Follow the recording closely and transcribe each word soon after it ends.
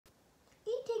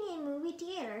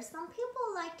theaters. Some people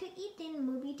like to eat in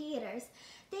movie theaters.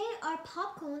 There are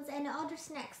popcorns and other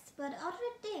snacks, but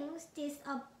other things this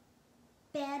a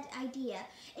bad idea.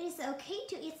 It is okay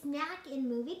to eat snack in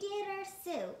movie theaters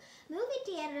too. Movie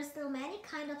theaters sell many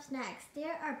kind of snacks. They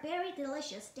are very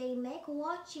delicious. They make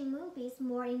watching movies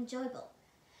more enjoyable.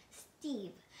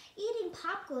 Steve, eating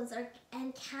popcorns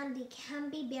and candy can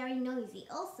be very noisy.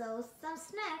 Also, some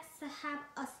snacks have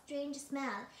a strange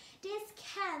smell. This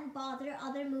can bother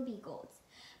other moviegoers.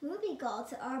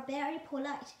 Moviegoers are very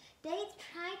polite. They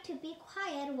try to be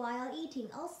quiet while eating.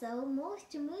 Also,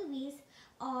 most movies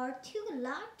are too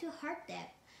loud to hurt them.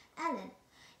 Ellen,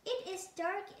 it is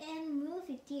dark in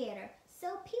movie theater,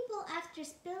 so people after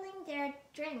spilling their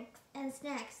drinks and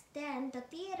snacks, then the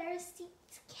theater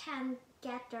seats can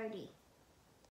get dirty.